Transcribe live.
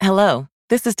Hello,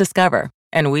 this is Discover,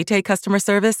 and we take customer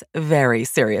service very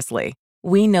seriously.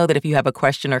 We know that if you have a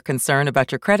question or concern about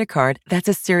your credit card, that's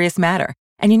a serious matter,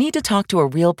 and you need to talk to a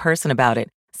real person about it.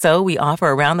 So we offer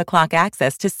around-the-clock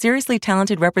access to seriously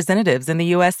talented representatives in the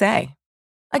USA.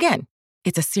 Again,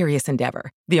 it's a serious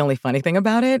endeavor. The only funny thing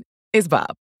about it is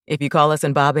Bob. If you call us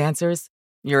and Bob answers,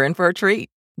 you're in for a treat.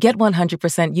 Get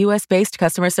 100% US-based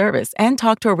customer service and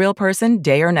talk to a real person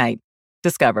day or night.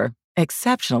 Discover.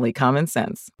 Exceptionally common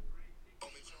sense.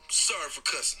 Sorry for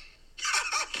cussing.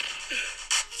 I'm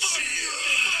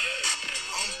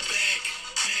back,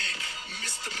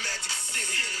 Mr. Magic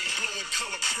City. Blowing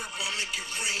color purple, I make it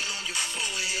rain on your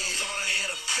forehead. Thought I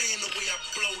had a fan the way I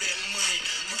blow that money.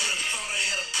 You would have thought I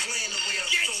had a plan the way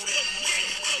I throw that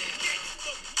money.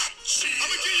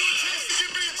 I'ma give you a chance to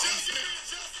give me a chance.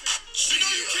 You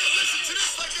know you can't listen to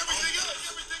this like everything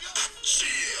else.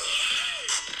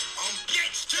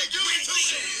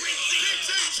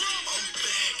 I'm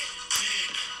back,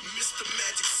 Mr.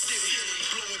 Magic City.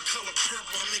 Blowing color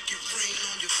purple, I make it rain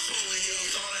on your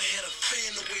forehead. Thought I had a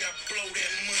fan the way I blow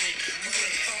that money. You would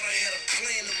have thought I had a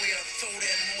plan the way I throw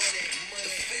that money.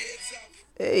 The feds out.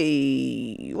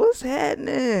 Hey, what's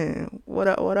happening? What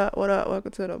up?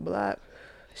 Welcome to the block.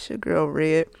 It's your girl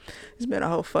Red. It's been a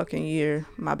whole fucking year.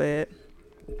 My bad.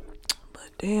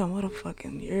 But damn, what a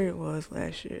fucking year it was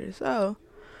last year. So,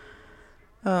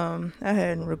 I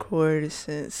hadn't recorded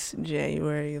since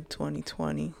January of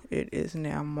 2020. It is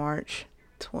now March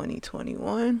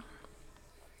 2021.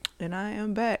 And I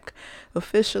am back.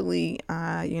 Officially,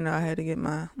 I had to get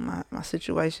my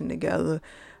situation together.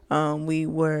 We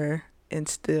were and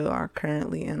still are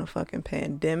currently in a fucking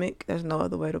pandemic. There's no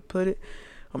other way to put it.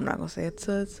 I'm not gonna say it's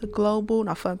a global.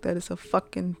 Now fuck that. It's a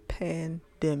fucking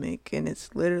pandemic, and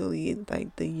it's literally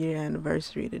like the year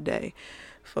anniversary today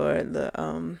for the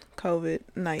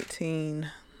COVID-19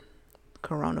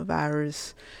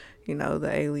 coronavirus. The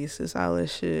aliases, all that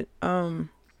shit.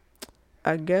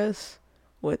 I guess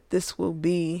what this would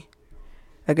be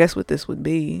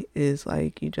is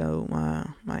like,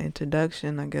 my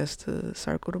introduction, I guess, to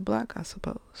Circle the Block, I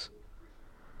suppose.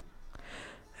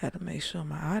 Had to make sure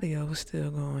my audio was still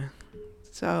going.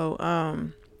 So,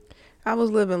 I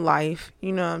was living life,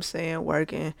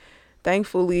 working.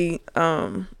 Thankfully,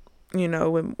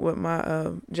 with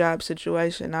my job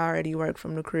situation, I already work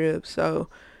from the crib, so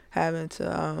having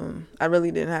to, I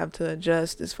really didn't have to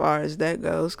adjust as far as that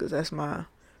goes, because it's my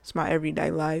everyday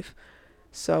life.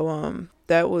 So,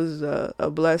 that was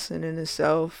a blessing in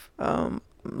itself. A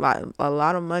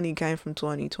lot of money came from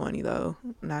 2020, though.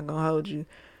 I'm not gonna hold you.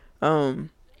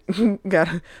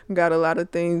 Got a lot of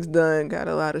things done, got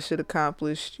a lot of shit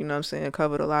accomplished,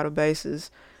 covered a lot of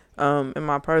bases in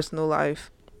my personal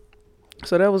life.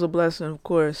 So that was a blessing, of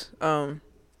course.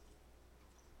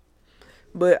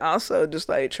 But also just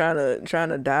like trying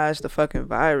to dodge the fucking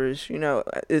virus.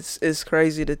 It's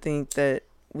crazy to think that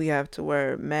we have to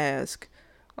wear a mask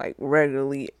like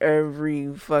regularly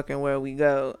every fucking where we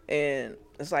go, and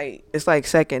it's like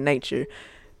second nature.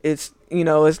 It's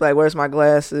like, where's my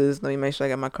glasses? Let me make sure I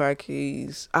got my car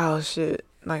keys. Oh shit,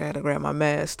 like I gotta grab my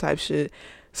mask type shit.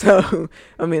 So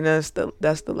I mean, that's the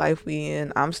life we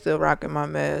in. I'm still rocking my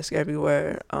mask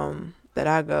everywhere that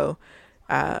I go.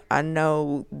 I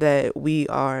know that we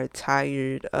are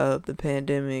tired of the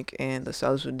pandemic and the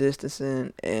social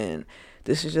distancing, and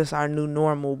this is just our new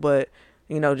normal. But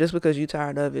just because you're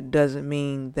tired of it doesn't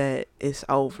mean that it's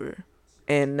over.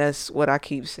 And that's what I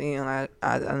keep seeing. I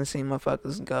done seen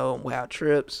motherfuckers go on wild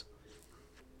trips.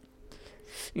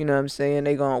 You know what I'm saying?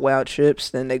 They go on wild trips,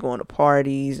 then they go on to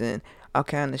parties and all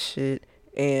kind of shit.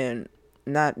 And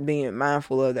not being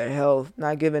mindful of their health,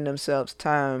 not giving themselves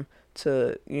time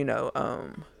to,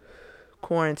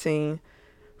 quarantine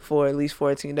for at least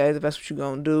 14 days if that's what you're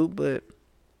gonna do. But,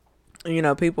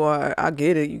 people are, I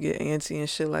get it. You get antsy and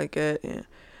shit like that. And,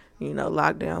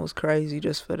 lockdown was crazy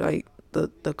just for like,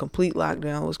 the complete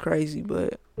lockdown was crazy,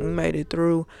 but we made it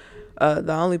through.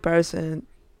 The only person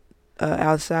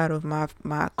outside of my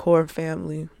core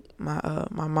family, my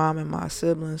mom and my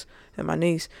siblings and my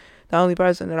niece, the only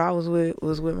person that I was with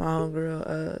my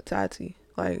homegirl Tati,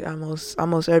 like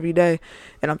almost every day,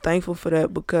 and I'm thankful for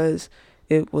that because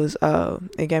it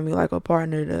gave me like a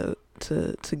partner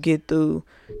to get through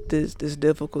this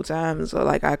difficult time, so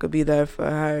like I could be there for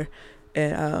her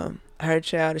and her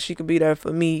child, and she could be there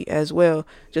for me as well,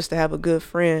 just to have a good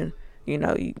friend.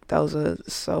 Those are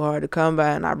so hard to come by,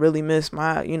 and I really miss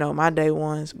my day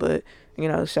ones. But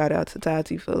shout out to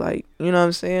Tati for like, what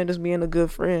I'm saying, just being a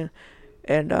good friend.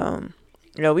 And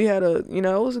we had it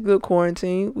was a good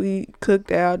quarantine. We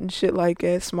cooked out and shit like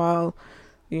that, small,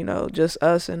 just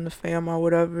us and the fam or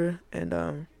whatever.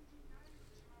 And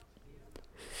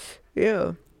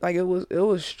Yeah, like it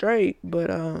was straight, but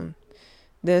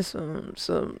then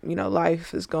some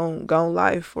life is gone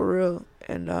life for real.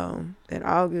 And in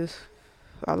August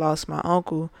I lost my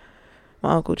uncle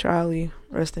Charlie,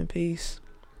 rest in peace.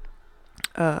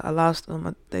 I lost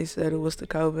him. They said it was the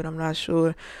COVID. I'm not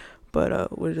sure,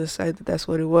 but we'll just say that that's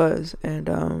what it was.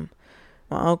 And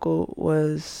my uncle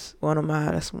was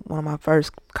that's one of my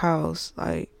first calls.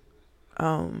 Like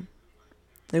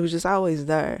it was just always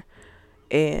there,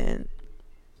 and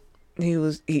he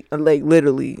like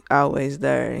literally always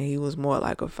there, and he was more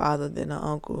like a father than an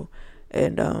uncle.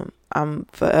 And I'm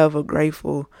forever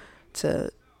grateful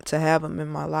to have him in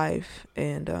my life,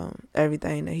 and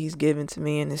everything that he's given to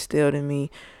me and instilled in me,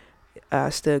 I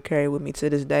still carry with me to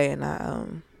this day. And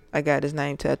I got his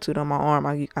name tattooed on my arm.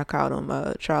 I called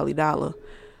him Charlie Dollar,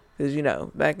 because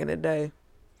back in the day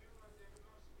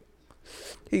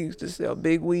he used to sell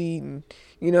big weed, and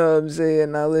you know what I'm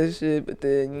saying, all this shit. But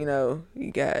then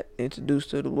he got introduced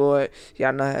to the Lord.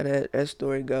 Y'all know how that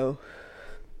story go.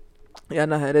 Y'all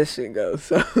know how that shit goes.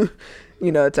 So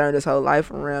it turned his whole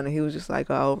life around, and he was just like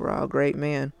an overall great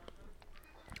man.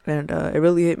 And it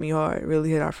really hit me hard. It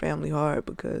really hit our family hard,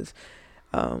 because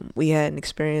we hadn't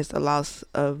experienced a loss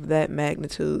of that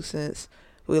magnitude since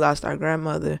we lost our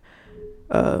grandmother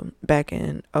back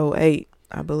in '08,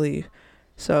 I believe.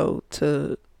 So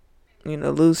to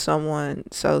lose someone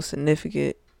so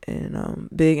significant and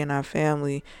big in our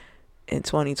family in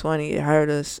 2020, it hurt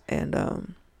us.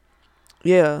 And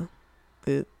yeah,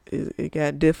 it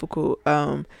got difficult.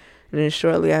 And then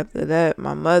shortly after that,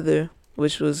 my mother,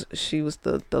 she was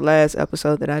the last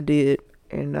episode that I did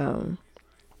in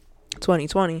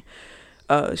 2020,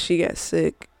 she got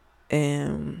sick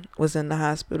and was in the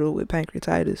hospital with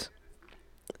pancreatitis.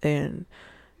 And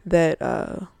that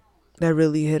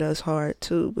really hit us hard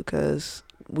too, because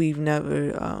we've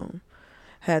never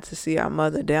had to see our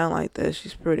mother down like that.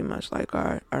 She's pretty much like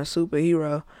our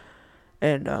superhero.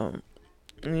 And I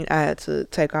mean, I had to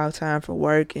take off time for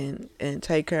work and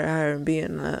take care of her and be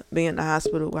in the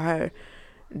hospital with her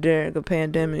during a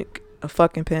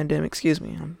fucking pandemic. Excuse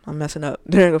me, I'm messing up.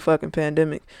 During a fucking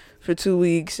pandemic for 2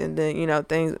 weeks. And then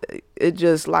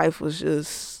life was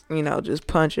just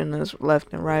punching us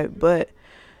left and right. But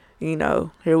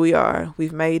here we are.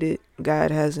 We've made it. God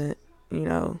hasn't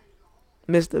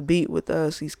missed a beat with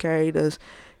us. He's carried us.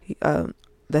 The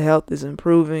health is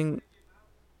improving.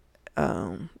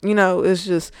 It's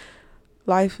just,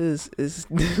 life is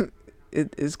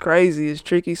it's crazy. It's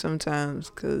tricky sometimes,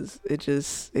 because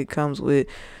it comes with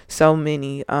so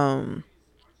many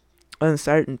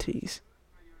uncertainties.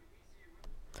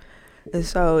 And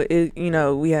so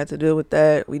we had to deal with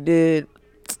that. We did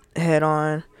head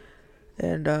on.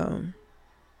 And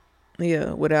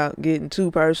yeah, without getting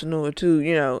too personal or too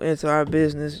into our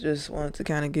business, just wanted to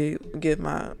kind of give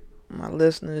my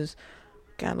listeners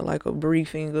kind of like a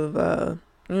briefing of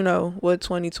what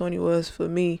 2020 was for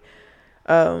me,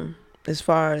 as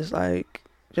far as like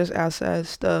just outside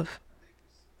stuff,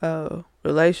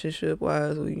 relationship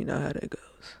wise. Well, you know how that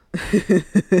goes.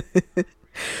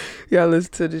 Y'all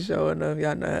listen to the show enough,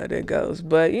 y'all know how that goes.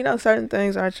 But certain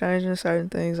things are changing, certain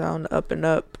things are on the up and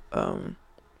up.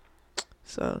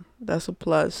 So that's a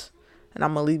plus, and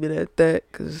I'm gonna leave it at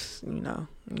that, because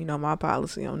my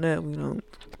policy on that. We don't,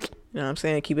 what I'm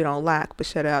saying, keep it on lock. But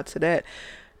shout out to that.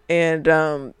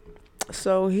 And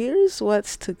so here's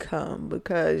what's to come,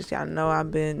 because y'all know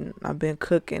I've been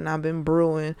cooking, I've been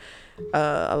brewing.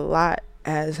 A lot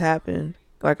has happened.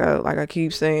 Like I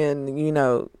keep saying,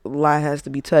 a lot has to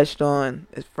be touched on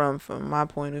from my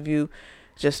point of view,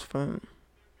 just from.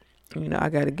 I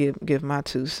gotta give my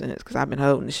 2 cents, because I've been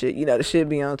holding the shit. The shit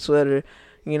be on Twitter,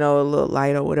 a little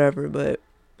light or whatever, but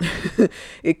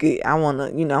I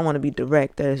wanna be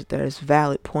direct. There's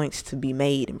valid points to be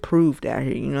made and proved out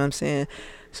here. You know what I'm saying?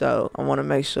 So I want to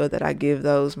make sure that I give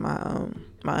those my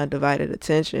undivided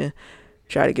attention.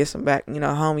 Try to get some back,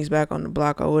 homies back on the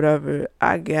block or whatever.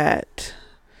 I got.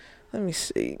 Let me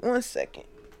see. 1 second.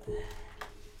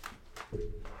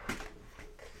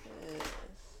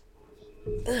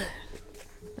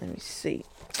 Let me see,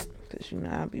 because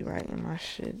I'll be writing my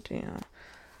shit down.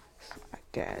 So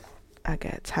I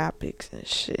got topics and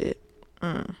shit.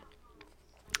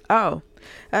 Oh,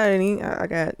 I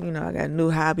got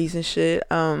new hobbies and shit.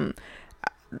 During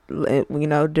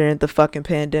the fucking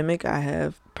pandemic, I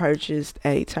have purchased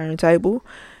a turntable,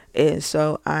 and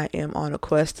so I am on a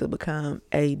quest to become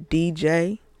a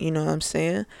DJ. You know what I'm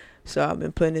saying? So I've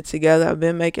been putting it together. I've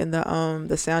been making the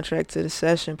soundtrack to the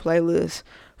session playlist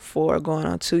for going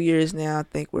on 2 years now. I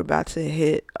think we're about to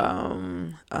hit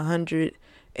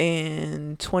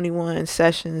 121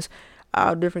 sessions.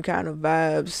 all different kind of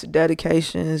vibes,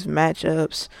 dedications,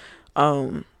 matchups,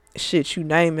 shit, you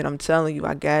name it. I'm telling you,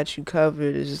 I got you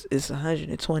covered. It's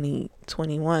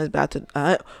 121 is about to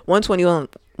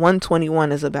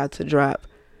 121 is about to drop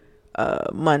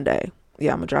Monday.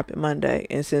 Yeah, I'm gonna drop it Monday.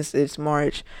 And since it's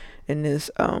March and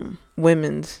this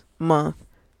women's month,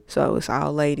 so it's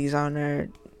all ladies on there,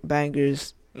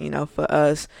 bangers, for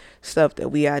us, stuff that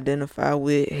we identify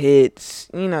with, hits,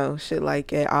 shit like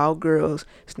that. All girls.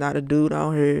 It's not a dude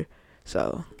on here.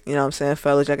 So, you know what I'm saying,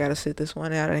 fellas, I gotta sit this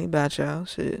one out. It ain't about y'all.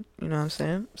 Shit. You know what I'm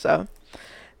saying? So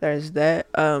there's that.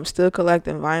 Still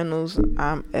collecting vinyls.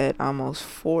 I'm at almost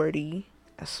 40.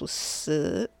 That's what's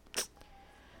up.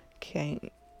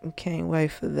 Can't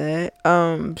wait for that.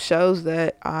 Shows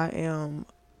that I am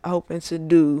hoping to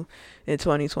do in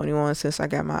 2021, since I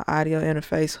got my audio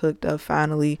interface hooked up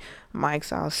finally,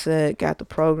 mics all set, got the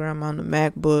program on the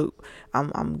MacBook.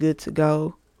 I'm good to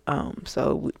go.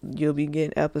 So you'll be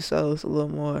getting episodes a little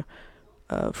more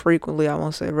frequently. I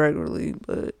won't say regularly,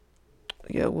 but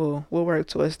yeah, we'll work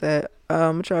towards that. I'm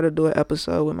gonna try to do an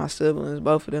episode with my siblings,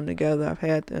 both of them together. I've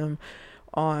had them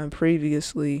on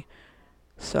previously.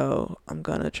 So I'm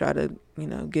going to try to,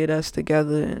 get us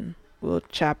together and we'll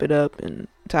chop it up and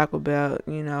talk about,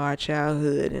 our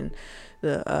childhood and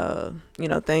the,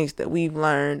 things that we've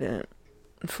learned and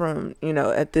from,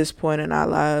 at this point in our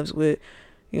lives with,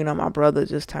 my brother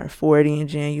just turned 40 in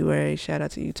January. Shout out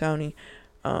to you, Tony.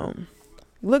 You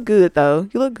look good though.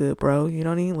 You look good, bro. You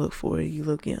don't even look 40. You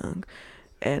look young.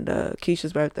 And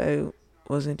Keisha's birthday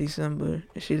was in December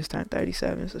and she just turned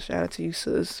 37. So shout out to you,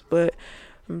 sis. But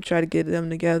I'm gonna try to get them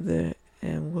together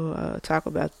and we'll talk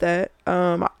about that.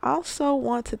 I also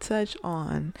want to touch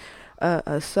on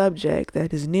a subject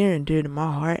that is near and dear to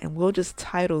my heart, and we'll just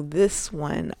title this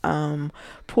one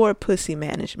poor pussy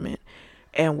management,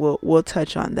 and we'll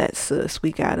touch on that, sis.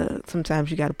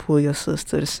 Sometimes you gotta pull your sis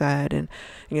to the side and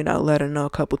let her know a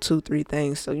couple 2-3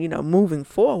 things, so moving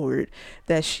forward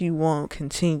that she won't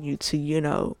continue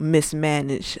to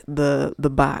mismanage the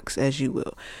box, as you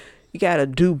will. You gotta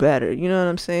do better. You know what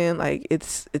I'm saying? Like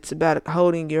it's about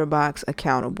holding your box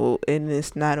accountable, and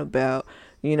it's not about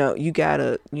you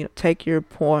gotta take your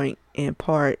point and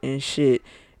part and shit,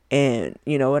 and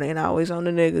it ain't always on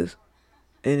the niggas,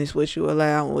 and it's what you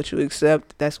allow and what you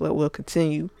accept. That's what will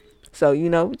continue. So we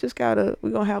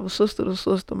gonna have a sister to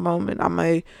sister moment. I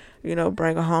may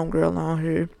bring a homegirl on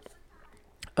here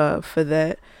for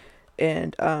that,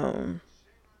 and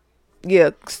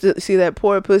yeah, see that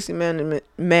poor pussy management,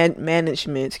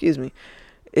 excuse me,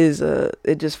 is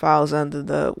it just falls under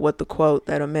the quote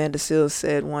that Amanda Seales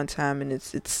said one time, and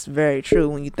it's very true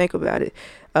when you think about it.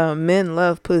 Men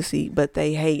love pussy, but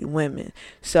they hate women.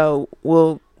 So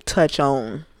we'll touch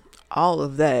on all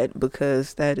of that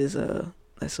because that's a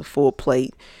full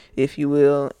plate, if you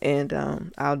will, and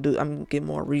I'm gonna get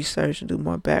more research and do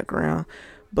more background,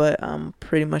 but I'm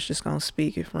pretty much just gonna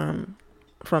speak it from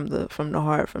the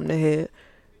heart, from the head,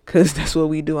 because that's what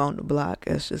we do on the block.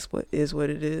 That's just what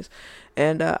it is.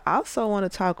 And I also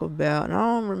want to talk about, and I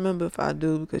don't remember if I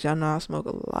do because y'all know I smoke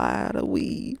a lot of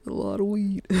weed.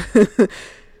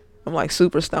 I'm like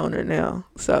super stoner now,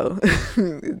 so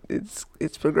it's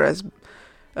progressed.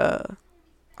 I'm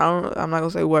not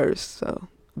gonna say worse, so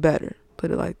better,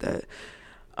 put it like that.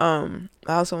 I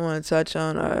also want to touch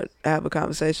on have a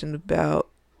conversation about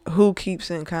who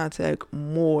keeps in contact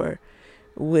more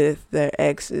with their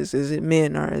exes. Is it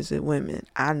men or is it women?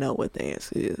 I know what the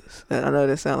answer is. And I know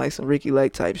that sounds like some Ricky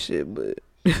Lake type shit, but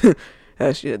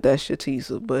that's your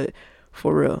teaser. But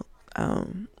for real,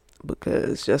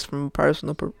 because just from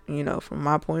personal, from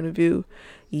my point of view,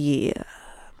 yeah,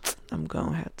 I'm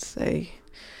gonna have to say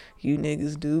you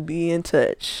niggas do be in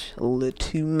touch a little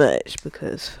too much,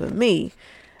 because for me,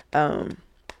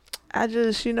 I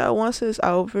just, once it's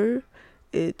over,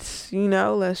 it's,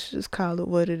 let's just call it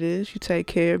what it is. You take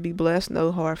care, be blessed,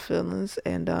 no hard feelings,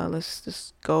 and let's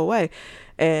just go away.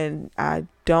 And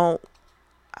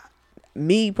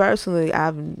me personally,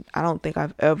 I don't think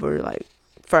I've ever like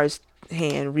first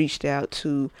hand reached out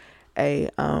to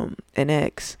an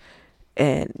ex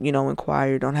and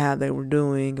inquired on how they were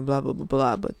doing and blah blah blah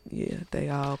blah. But yeah, they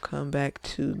all come back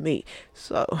to me.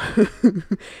 So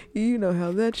you know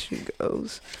how that shit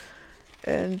goes.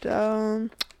 And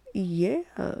yeah,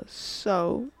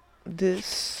 so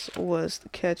this was the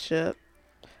catch up,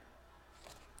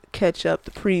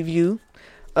 the preview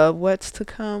of what's to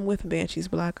come with Banshees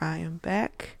Block. I am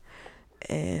back,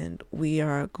 and we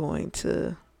are going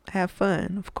to have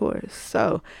fun, of course.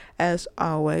 So, as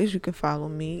always, you can follow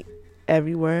me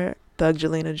everywhere, Thug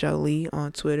Jelena Jolie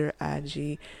on Twitter,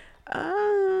 IG.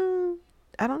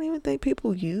 I don't even think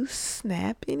people use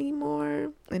Snap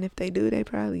anymore. And if they do, they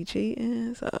probably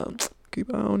cheating. So keep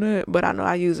an eye on that. But I know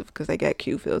I use it because they got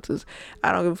cute filters.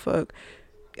 I don't give a fuck.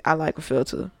 I like a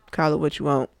filter. Call it what you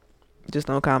want. Just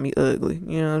don't call me ugly.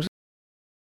 You know what I'm saying?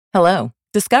 Hello,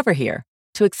 Discover here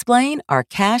to explain our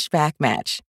cash back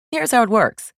match. Here's how it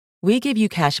works. We give you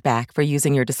cash back for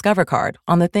using your Discover card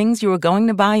on the things you were going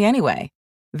to buy anyway.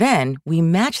 Then we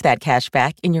match that cash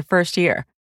back in your first year.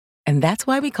 And that's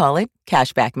why we call it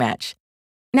Cashback Match.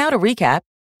 Now to recap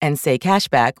and say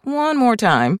cashback one more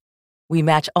time. We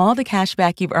match all the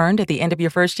cashback you've earned at the end of your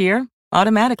first year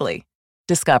automatically.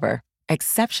 Discover.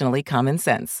 Exceptionally common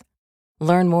sense.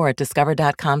 Learn more at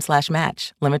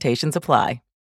discover.com/match. Limitations apply.